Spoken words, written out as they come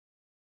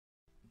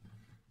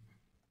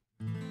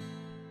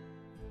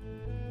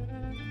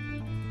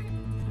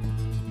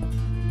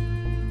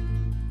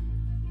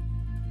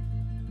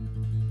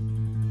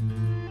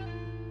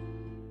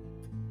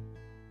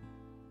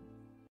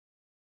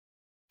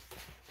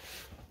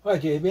Hi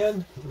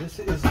JBN, this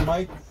is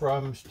Mike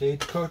from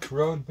Stagecoach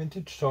Road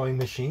Vintage Sewing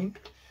Machine,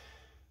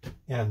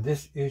 and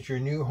this is your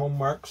new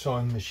Homemark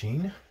sewing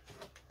machine.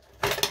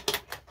 I've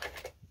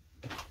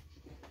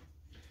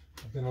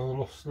been a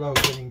little slow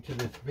getting to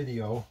this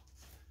video.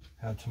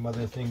 Had some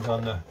other things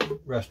on the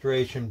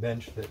restoration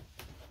bench that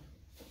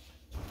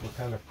were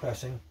kind of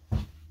pressing.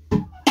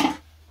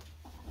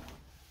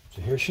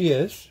 So here she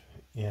is,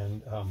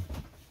 and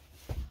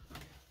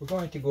we're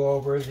going to go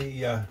over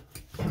the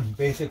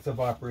basics of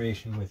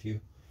operation with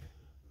you.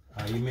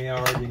 You may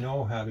already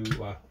know how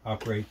to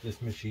operate this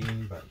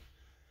machine, but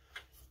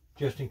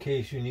just in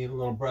case you need a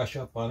little brush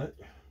up on it,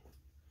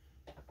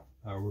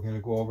 we're going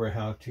to go over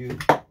how to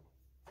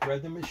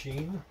thread the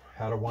machine,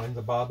 how to wind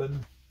the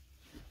bobbin,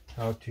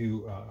 how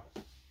to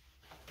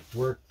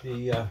work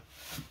the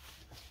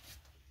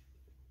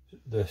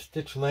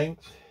stitch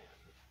length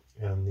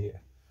and the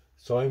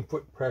sewing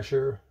foot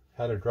pressure,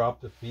 how to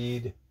drop the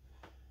feed,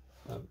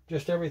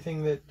 just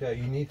everything that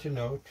you need to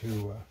know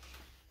to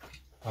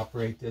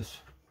operate this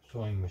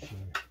sewing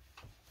machine.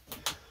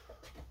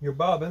 Your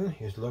bobbin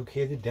is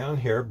located down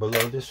here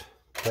below this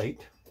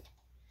plate,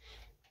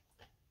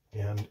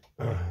 and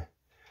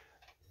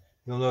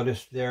you'll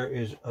notice there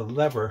is a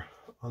lever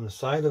on the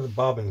side of the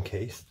bobbin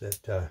case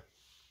that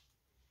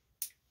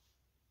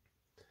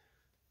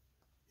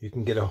you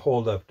can get a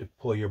hold of to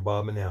pull your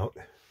bobbin out.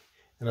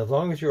 And as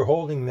long as you're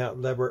holding that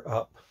lever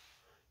up,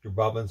 your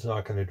bobbin's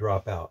not going to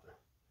drop out.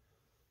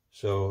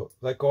 So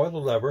let go of the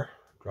lever,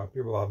 drop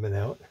your bobbin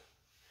out,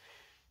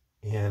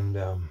 and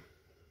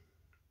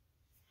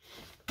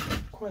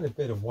quite a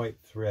bit of white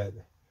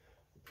thread.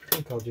 I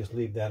think I'll just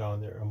leave that on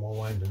there and we'll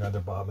wind another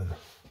bobbin.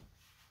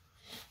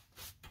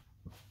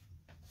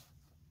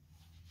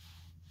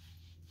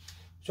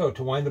 So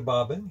to wind the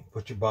bobbin,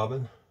 put your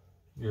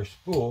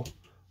spool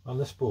on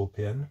the spool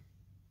pin.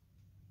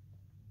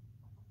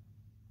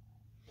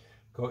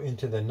 Go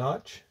into the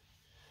notch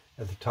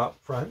at the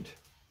top front,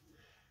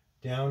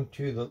 down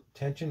to the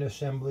tension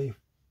assembly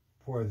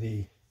for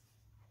the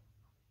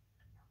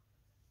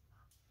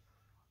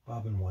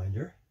bobbin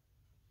winder.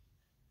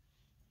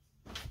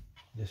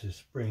 This is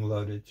spring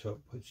loaded, so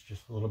it puts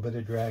just a little bit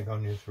of drag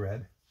on your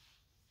thread.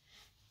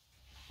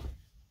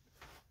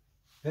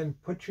 Then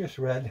put your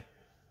thread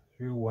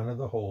through one of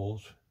the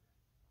holes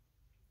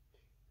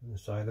in the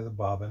side of the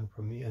bobbin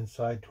from the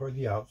inside toward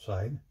the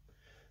outside,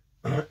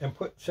 and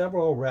put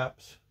several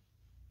wraps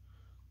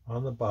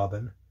on the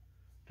bobbin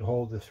to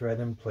hold the thread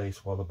in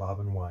place while the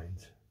bobbin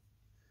winds.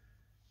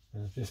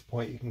 And at this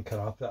point you can cut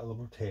off that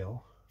little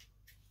tail.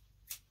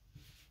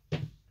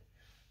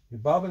 Your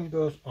bobbin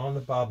goes on the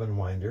bobbin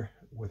winder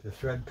with the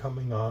thread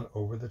coming on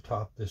over the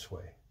top this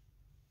way.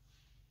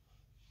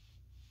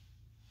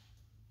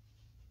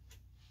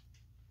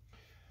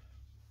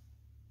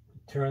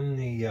 Turn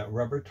the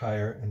rubber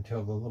tire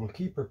until the little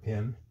keeper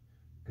pin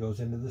goes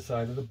into the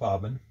side of the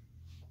bobbin.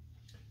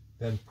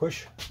 Then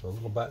push the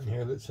little button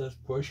here that says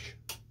push,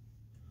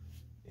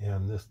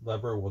 and this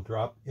lever will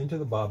drop into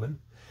the bobbin.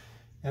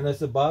 And as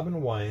the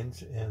bobbin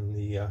winds and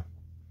the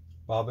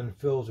bobbin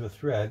fills with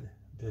thread,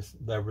 this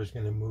lever is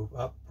going to move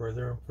up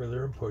further and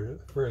further and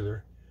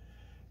further.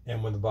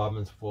 And when the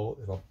bobbin's full,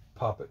 it'll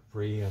pop it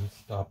free and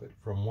stop it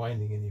from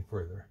winding any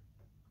further.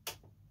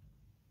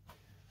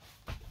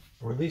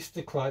 Release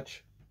the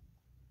clutch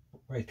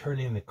by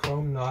turning the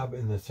chrome knob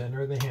in the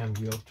center of the hand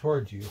wheel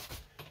towards you,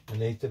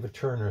 an eighth of a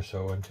turn or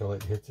so, until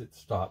it hits its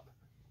stop.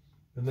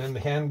 And then the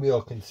hand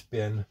wheel can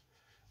spin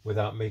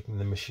without making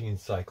the machine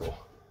cycle.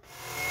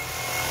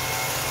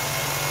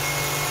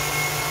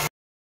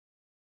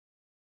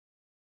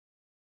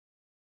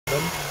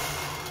 And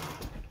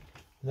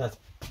that's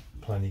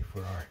plenty for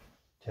our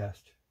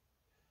test.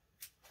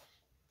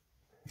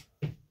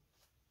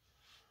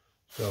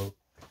 So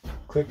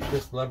click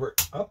this lever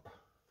up,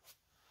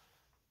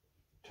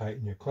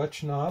 tighten your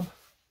clutch knob,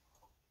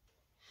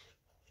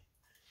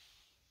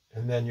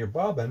 and then your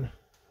bobbin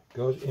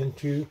goes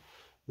into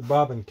the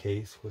bobbin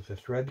case with the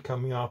thread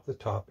coming off the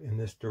top in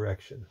this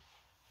direction.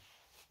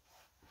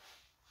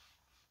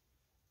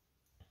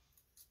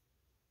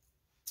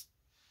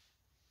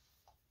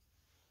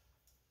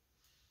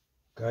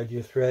 Guide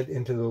your thread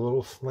into the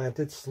little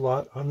slanted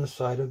slot on the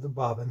side of the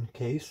bobbin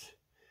case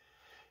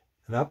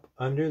and up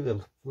under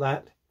the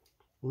flat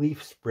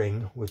leaf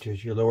spring, which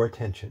is your lower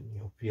tension.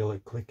 You'll feel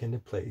it click into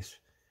place.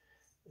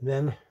 And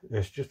then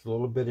there's just a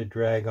little bit of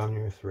drag on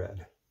your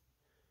thread.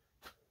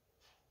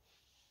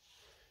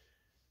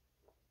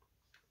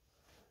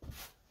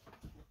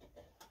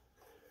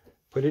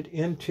 Put it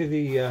into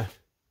the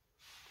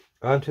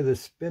onto the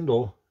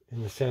spindle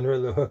in the center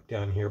of the hook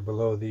down here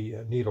below the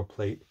needle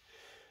plate,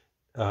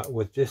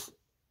 with this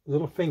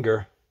little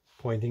finger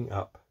pointing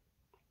up.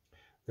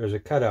 There's a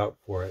cutout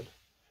for it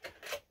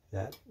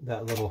that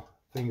little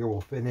finger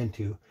will fit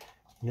into,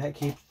 and that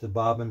keeps the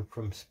bobbin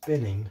from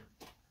spinning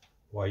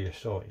while you're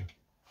sewing.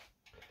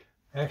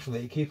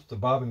 Actually, it keeps the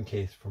bobbin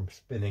case from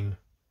spinning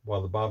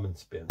while the bobbin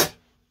spins.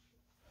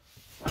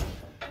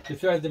 To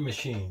thread the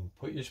machine,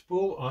 put your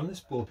spool on the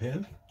spool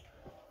pin,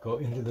 go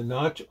into the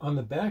notch on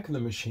the back of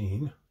the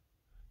machine,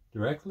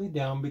 directly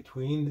down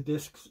between the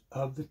discs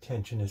of the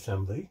tension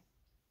assembly,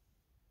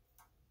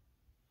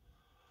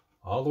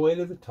 all the way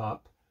to the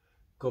top.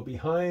 Go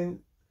behind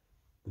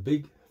the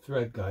big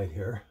thread guide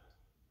here,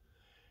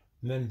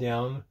 and then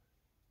down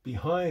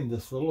behind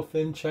this little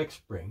thin check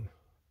spring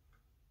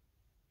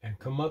and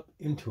come up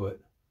into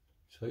it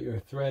so your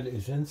thread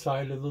is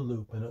inside of the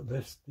loop and it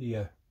lifts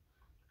the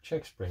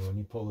check spring when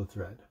you pull the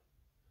thread.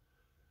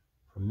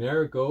 From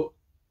there, go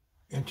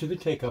into the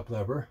take-up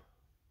lever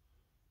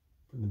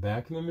from the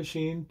back of the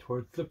machine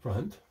towards the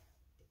front,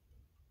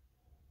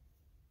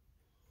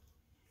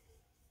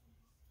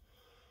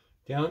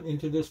 down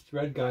into this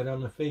thread guide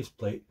on the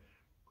faceplate,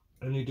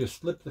 and you just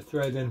slip the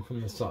thread in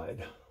from the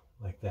side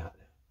like that.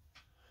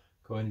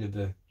 Go into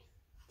the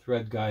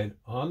thread guide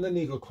on the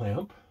needle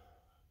clamp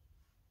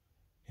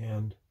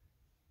and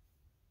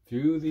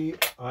through the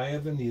eye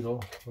of the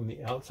needle from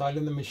the outside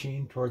of the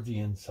machine towards the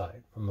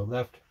inside, from the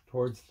left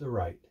towards the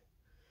right.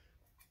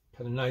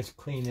 Cut a nice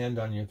clean end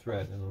on your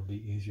thread and it'll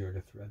be easier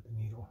to thread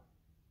the needle.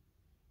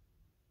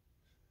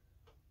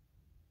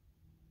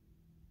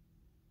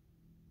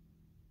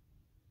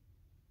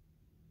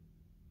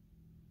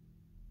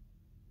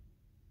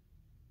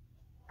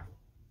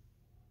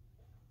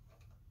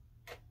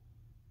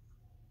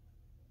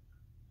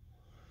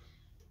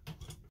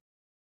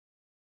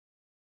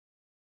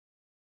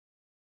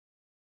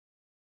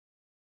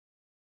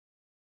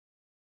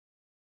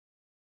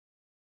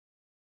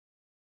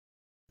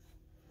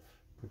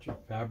 Put your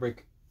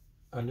fabric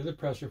under the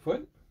presser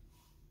foot.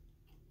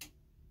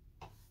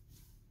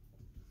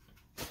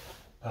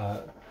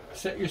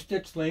 Set your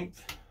stitch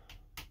length.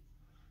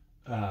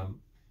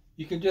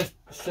 You can just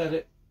set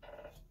it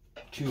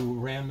to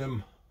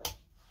random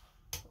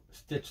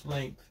stitch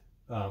length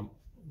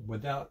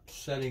without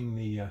setting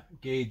the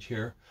gauge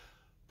here.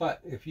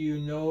 But if you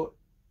know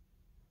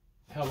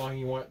how long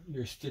you want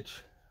your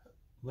stitch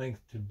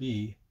length to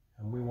be,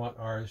 and we want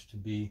ours to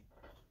be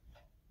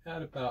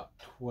at about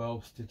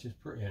 12 stitches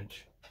per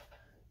inch,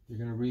 you're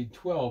going to read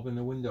 12 in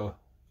the window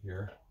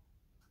here.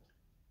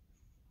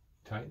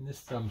 Tighten this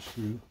thumb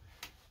screw.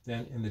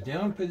 Then in the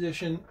down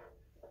position,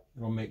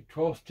 it'll make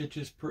 12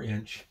 stitches per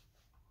inch,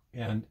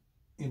 and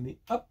in the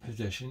up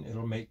position,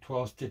 it'll make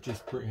 12 stitches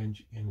per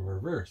inch in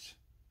reverse.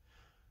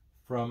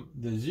 From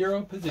the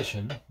 0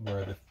 position,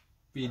 where the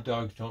feed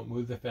dogs don't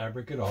move the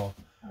fabric at all,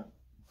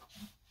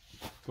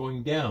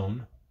 going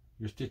down,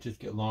 your stitches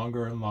get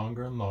longer and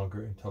longer and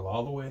longer until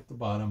all the way at the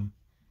bottom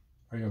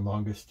are your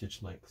longest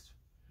stitch lengths.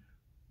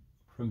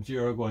 From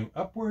 0 going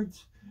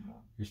upwards,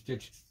 your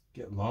stitches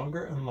get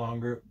longer and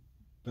longer,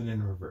 but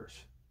in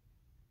reverse.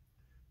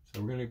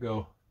 So we're going to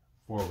go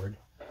forward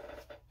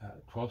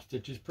 12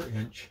 stitches per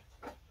inch.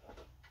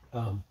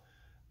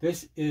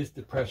 This is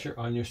the pressure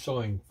on your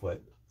sewing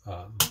foot.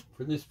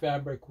 For this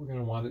fabric, we're going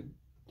to want it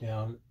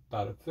down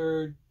about a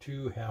third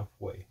to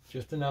halfway,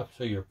 just enough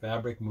so your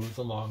fabric moves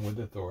along with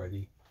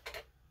authority.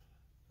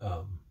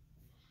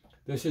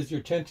 This is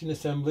your tension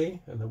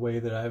assembly, and the way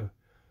that I've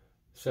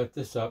set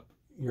this up,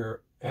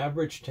 your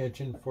average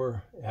tension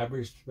for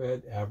average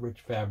thread,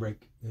 average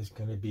fabric is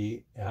going to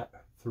be at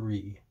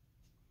 3.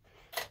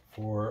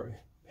 For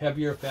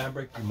heavier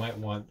fabric, you might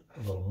want a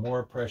little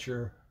more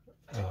pressure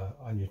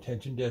on your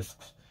tension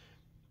discs.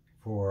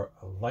 For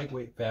a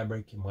lightweight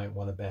fabric, you might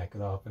want to back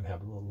it off and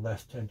have a little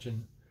less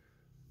tension.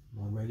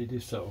 We're ready to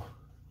sew.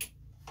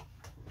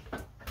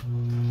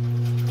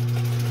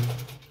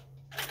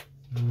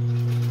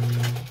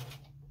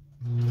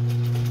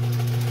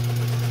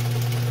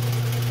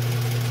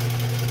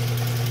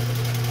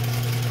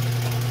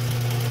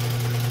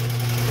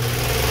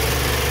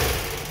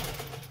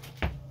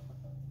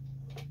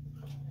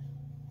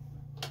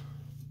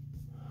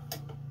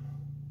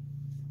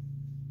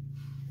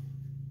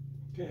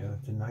 Okay,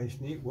 that's a nice,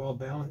 neat,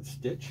 well-balanced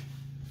stitch.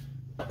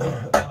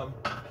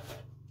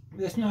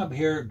 This knob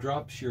here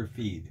drops your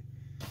feed.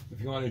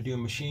 If you want to do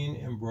machine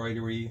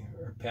embroidery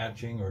or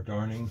patching or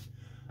darning,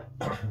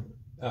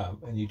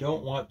 and you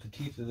don't want the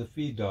teeth of the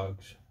feed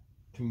dogs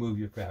to move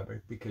your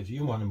fabric because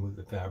you want to move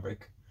the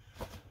fabric,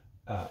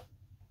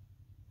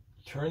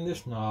 turn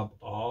this knob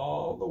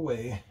all the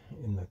way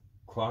in the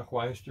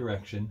clockwise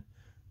direction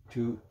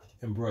to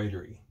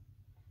embroidery.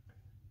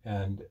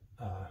 And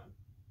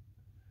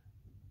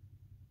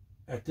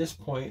at this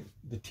point,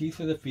 the teeth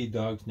of the feed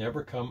dogs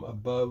never come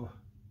above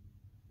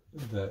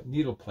the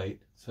needle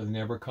plate, so they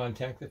never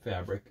contact the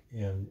fabric,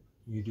 and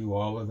you do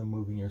all of the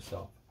moving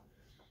yourself.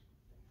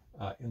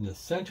 In the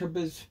center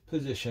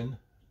position,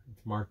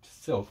 it's marked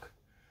silk.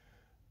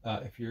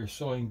 If you're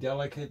sewing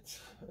delicates,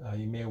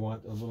 you may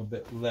want a little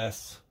bit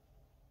less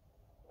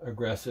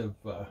aggressive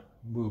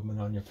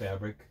movement on your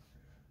fabric,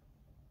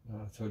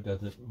 so it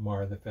doesn't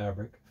mar the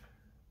fabric.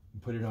 You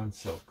put it on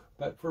silk.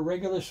 But for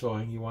regular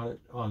sewing, you want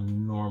it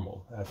on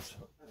normal. That's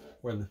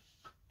where the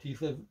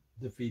teeth of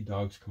the feed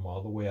dogs come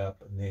all the way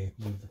up and they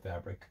move the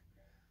fabric.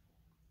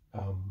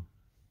 Let's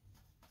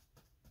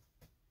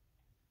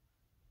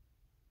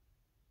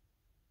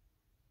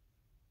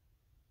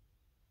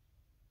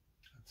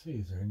see,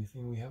 is there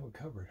anything we haven't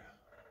covered?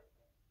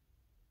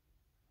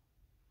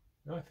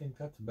 No, I think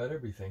that's about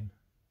everything.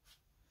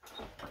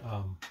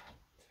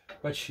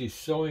 But she's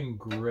sewing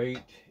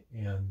great,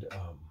 and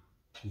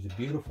she's a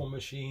beautiful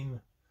machine,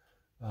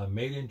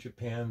 made in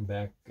Japan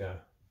back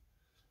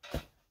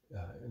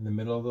in the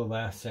middle of the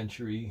last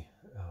century.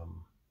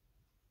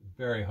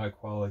 Very high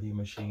quality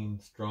machine,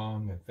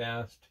 strong and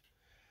fast,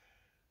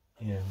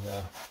 and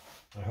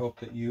I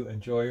hope that you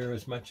enjoy her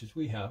as much as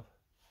we have.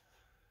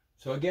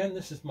 So again,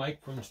 this is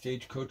Mike from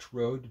Stagecoach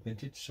Road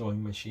Vintage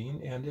Sewing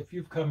Machine, and if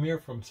you've come here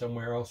from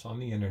somewhere else on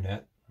the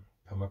internet,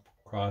 come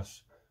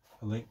across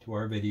a link to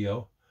our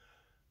video,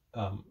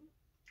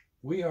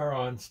 we are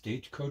on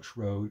Stagecoach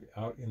Road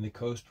out in the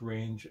Coast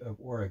Range of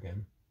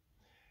Oregon,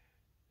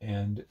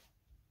 and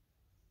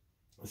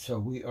so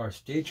we are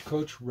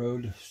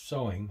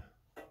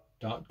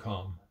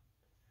stagecoachroadsewing.com.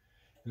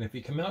 And if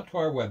you come out to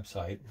our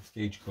website,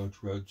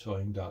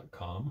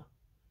 stagecoachroadsewing.com,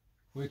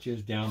 which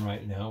is down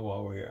right now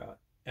while we're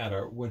at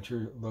our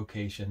winter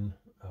location,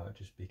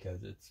 just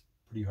because it's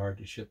pretty hard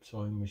to ship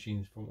sewing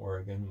machines from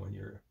Oregon when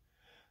you're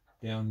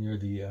down near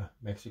the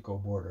Mexico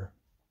border.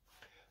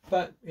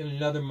 But in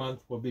another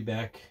month, we'll be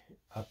back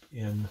up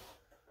in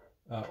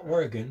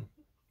Oregon.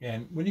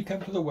 And when you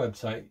come to the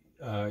website,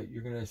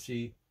 you're going to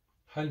see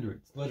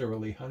hundreds,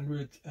 literally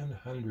hundreds and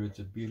hundreds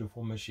of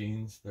beautiful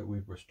machines that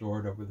we've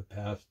restored over the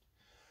past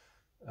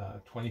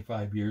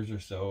 25 years or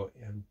so.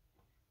 And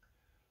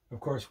of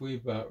course,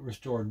 we've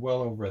restored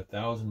well over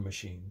 1,000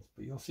 machines,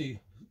 but you'll see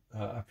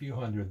a few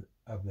hundred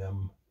of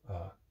them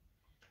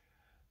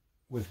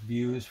with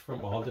views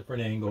from all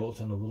different angles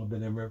and a little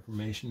bit of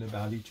information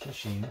about each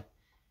machine.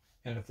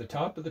 And at the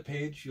top of the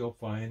page, you'll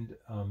find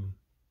a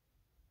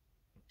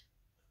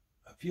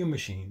few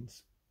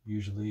machines,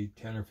 usually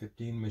 10 or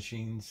 15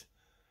 machines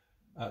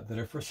that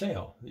are for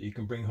sale, that you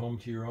can bring home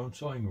to your own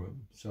sewing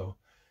room. So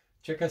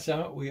check us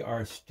out. We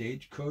are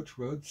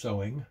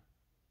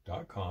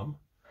stagecoachroadsewing.com,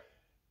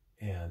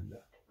 and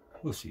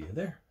we'll see you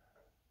there.